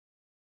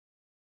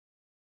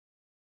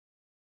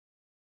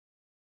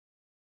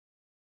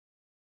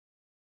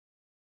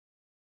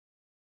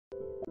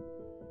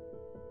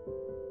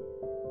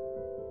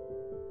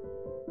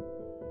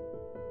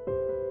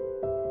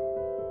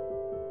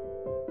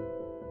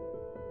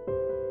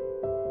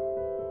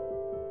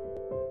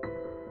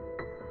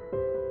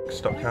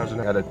Stockhausen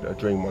had a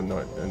dream one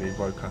night and he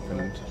woke up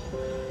and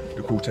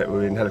the quartet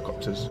were in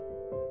helicopters.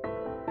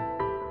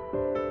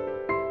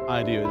 The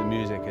idea of the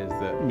music is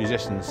that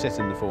musicians sit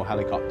in the 4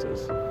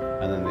 helicopters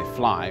and then they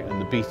fly, and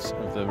the beat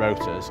of the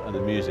rotors and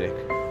the music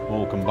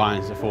all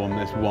combines to form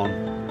this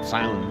one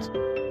sound.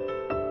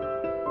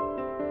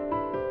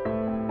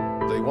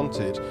 They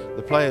wanted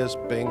the players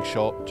being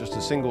shot, just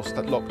a single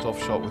locked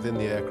off shot within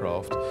the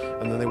aircraft,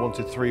 and then they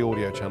wanted 3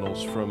 audio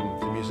channels from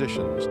the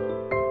musicians.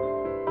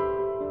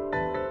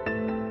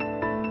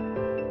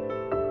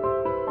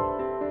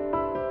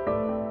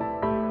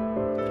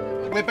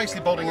 We're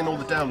basically bolting in all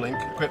the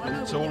downlink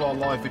equipment, so all our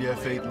live video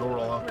feed and all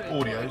our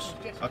audios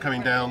are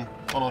coming down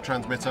on our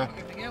transmitter.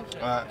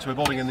 So we're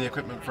bolting in the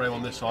equipment frame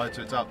on this side,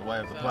 so it's out the way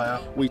of the player.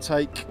 We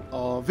take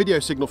our video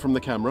signal from the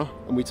camera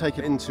and we take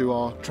it into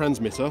our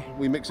transmitter.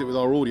 We mix it with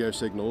our audio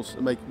signals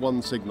and make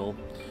one signal.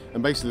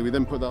 And basically we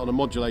then put that on a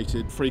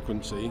modulated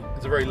frequency.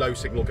 It's a very low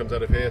signal comes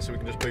out of here, so we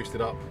can just boost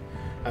it up.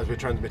 As we're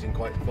transmitting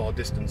quite far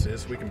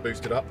distances, we can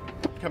boost it up.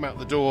 Come out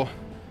the door,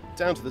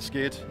 down to the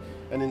skid,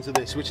 and into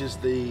this, which is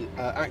the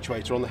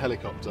actuator on the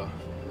helicopter.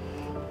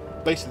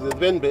 Basically the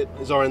bend bit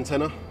is our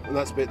antenna, and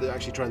that's the bit that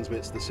actually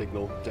transmits the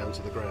signal down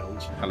to the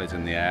ground. Heli's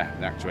in the air,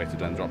 the actuator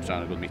then drops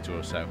down a good metre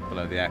or so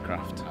below the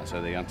aircraft.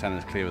 So the antenna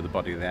is clear of the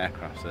body of the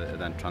aircraft, so it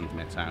then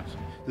transmits out.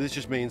 This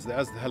just means that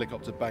as the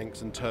helicopter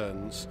banks and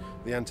turns,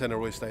 the antenna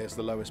always stays at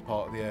the lowest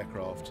part of the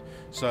aircraft.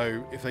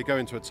 So if they go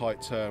into a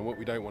tight turn, what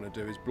we don't want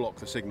to do is block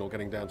the signal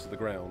getting down to the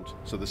ground.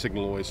 So the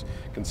signal always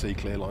can see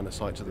clear line of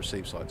sight to the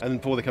receive side. And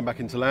before they come back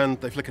into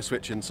land, they flick a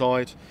switch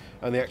inside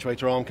and the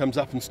actuator arm comes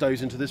up and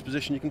stows into this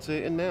position you can see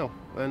it in now,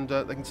 and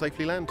they can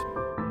safely land.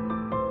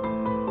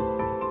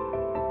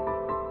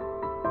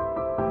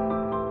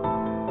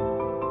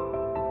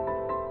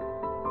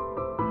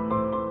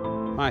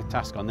 My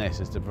task on this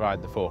is to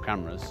provide the 4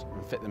 cameras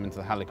and fit them into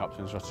the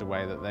helicopter in such a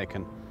way that they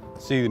can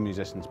see the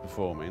musicians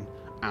performing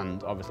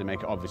and obviously make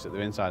it obvious that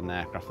they're inside an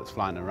aircraft that's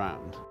flying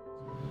around.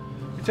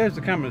 We chose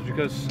the cameras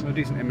because of a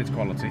decent image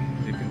quality.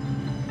 You can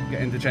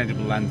get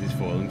interchangeable lenses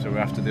for them, so we're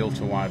after the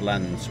ultra-wide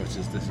lens, which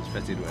is this is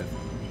fitted with.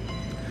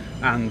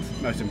 And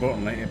most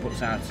importantly, it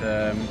puts out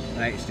an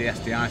HD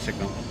SDI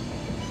signal.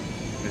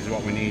 This is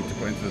what we need to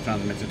put into the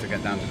transmitter to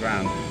get down to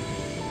ground.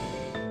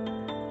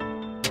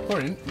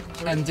 Putting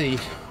ND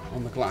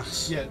on the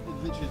glass. Yeah,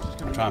 literally just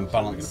going to try and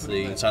balance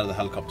the inside of the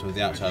helicopter with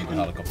the outside of the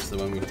helicopter, so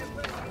when we've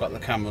got the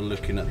camera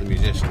looking at the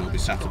musician, we'll be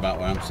sat about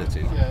where I'm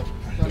sitting.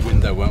 The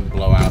window won't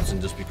blow out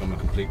and just become a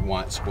complete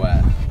white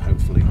square.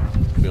 Hopefully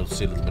we'll be able to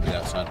see a little bit of the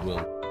outside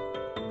world.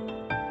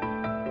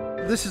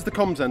 This is the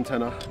comms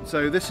antenna.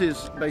 So this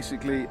is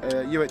basically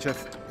a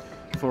UHF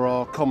for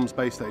our comms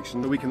base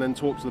station that we can then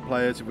talk to the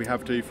players if we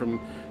have to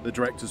from the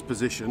director's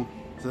position,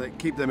 so that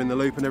keep them in the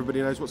loop and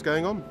everybody knows what's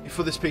going on.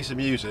 For this piece of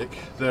music,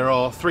 there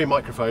are 3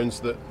 microphones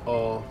that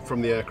are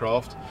from the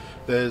aircraft.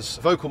 There's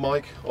a vocal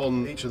mic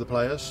on each of the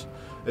players,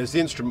 there's the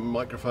instrument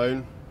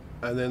microphone,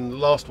 and then the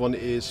last one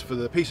is for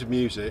the piece of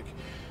music.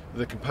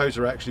 The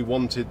composer actually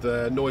wanted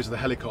the noise of the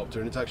helicopter,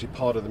 and it's actually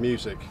part of the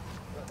music.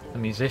 The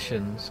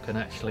musicians can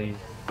actually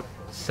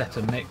set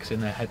a mix in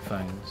their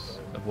headphones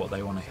of what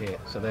they want to hear,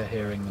 so they're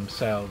hearing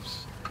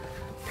themselves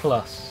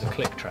plus a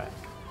click track,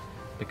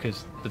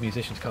 because the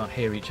musicians can't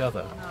hear each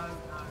other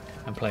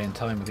and play in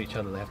time with each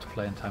other. They have to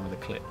play in time with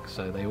a click,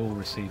 so they all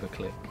receive a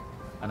click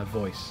and a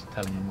voice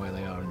telling them where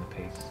they are in the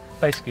piece.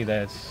 Basically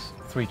there's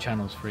 3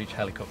 channels for each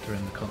helicopter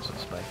in the concert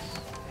space,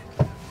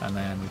 and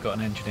then we've got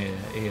an engineer,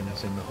 Ian,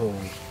 that's in the hall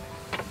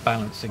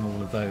balancing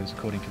all of those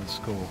according to the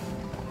score,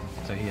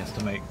 so he has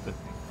to make the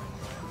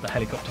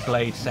helicopter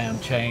blade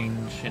sound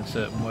change in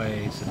certain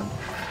ways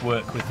and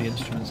work with the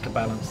instruments to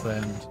balance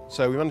them.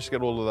 So we managed to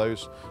get all of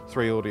those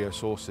 3 audio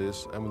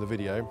sources and with the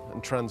video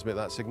and transmit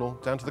that signal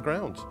down to the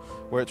ground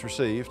where it's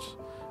received.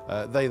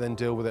 They then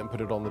deal with it and put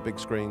it on the big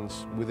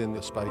screens within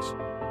the space.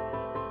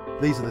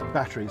 These are the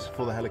batteries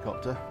for the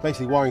helicopter,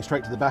 basically wiring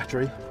straight to the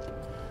battery,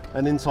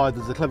 and inside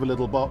there's a clever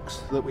little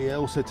box that we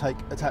also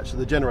attach to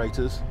the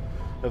generators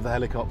of the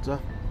helicopter.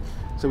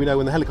 So we know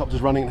when the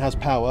helicopter's running and has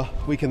power,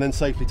 we can then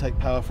safely take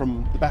power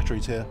from the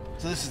batteries here.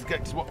 So this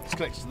is what's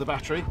connected to the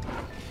battery,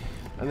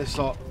 and this is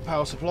our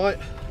power supply,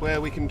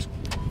 where we can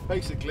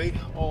basically,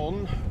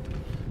 on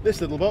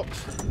this little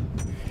box,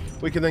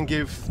 we can then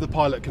give the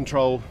pilot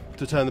control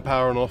to turn the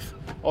power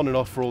on and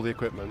off for all the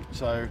equipment.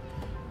 So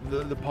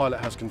the pilot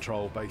has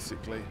control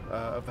basically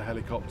of the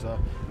helicopter,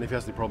 and if he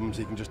has any problems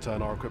he can just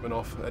turn our equipment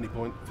off at any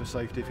point for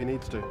safety if he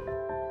needs to.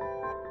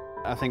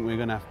 I think we're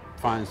going to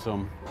find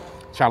some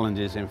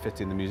challenges in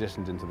fitting the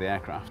musicians into the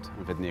aircraft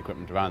and fitting the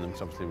equipment around them,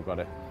 because obviously we've got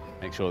to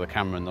make sure the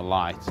camera and the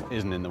light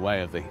isn't in the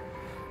way of the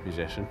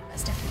musician.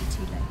 It's definitely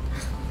too low.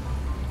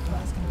 Well,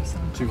 that's going to be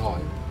some... Too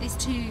high? It's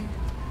too...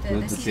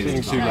 The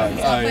ceiling's too low.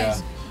 Oh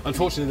yeah.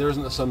 Unfortunately there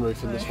isn't a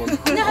sunroof in this one.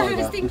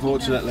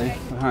 Unfortunately.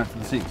 Right, for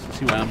the seats,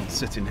 see where I'm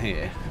sitting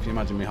here. If you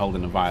imagine me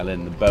holding a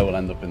violin, the bow will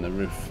end up in the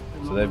roof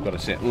So they've got to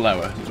sit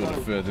lower, sort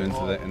of further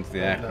into the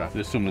aircraft.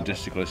 There's some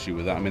logistical issue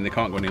with that. I mean, they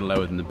can't go any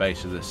lower than the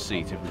base of the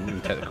seat. If we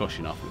take the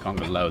cushion off, they can't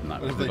go lower than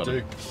that. Whatever they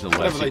do. Still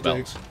wear seat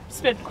belts.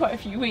 Spent quite a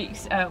few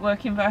weeks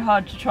working very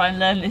hard to try and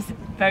learn this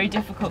very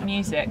difficult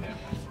music,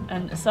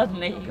 and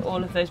suddenly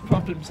all of those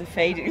problems are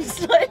fading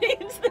slightly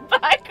into the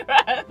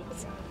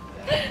background.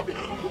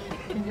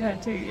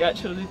 Compared to the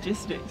actual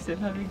logistics of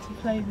having to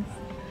play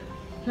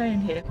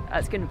in here.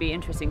 That's going to be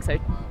interesting. So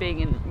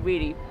being in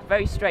really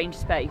very strange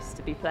space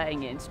to be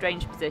playing in,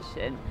 strange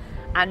position,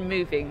 and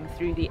moving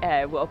through the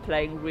air while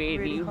playing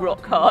really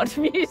rock hard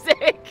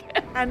music.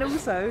 And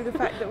also the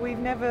fact that we've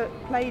never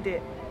played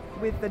it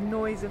with the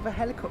noise of a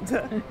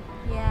helicopter.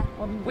 Yeah,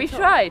 we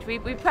tried. We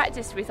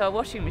practiced with our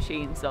washing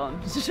machines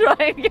on to try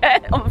and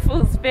get on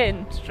full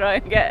spin to try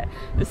and get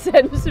the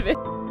sense of it.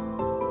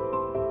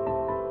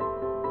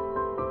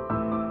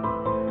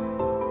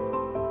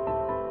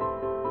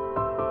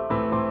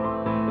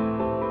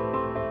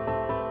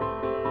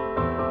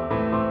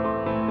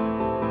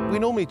 We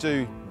normally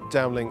do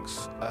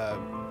downlinks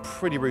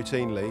pretty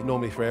routinely,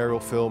 normally for aerial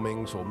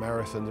filmings or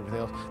marathons and everything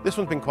else. This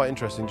one's been quite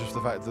interesting, just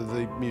the fact that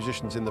the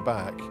musician's in the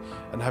back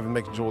and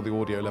making sure all the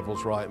audio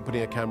level's right and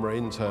putting a camera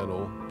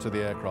internal to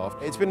the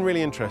aircraft. It's been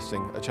really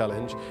interesting, a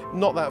challenge.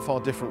 Not that far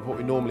different from what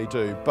we normally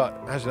do,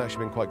 but has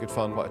actually been quite good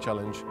fun, quite a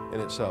challenge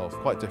in itself,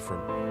 quite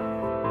different.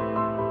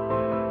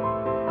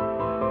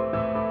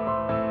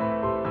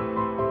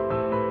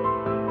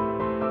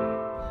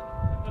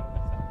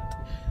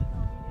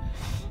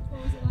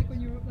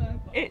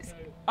 It's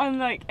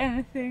unlike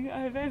anything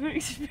I've ever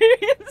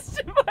experienced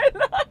in my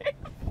life.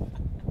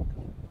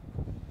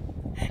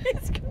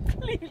 It's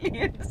completely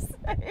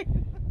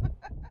insane.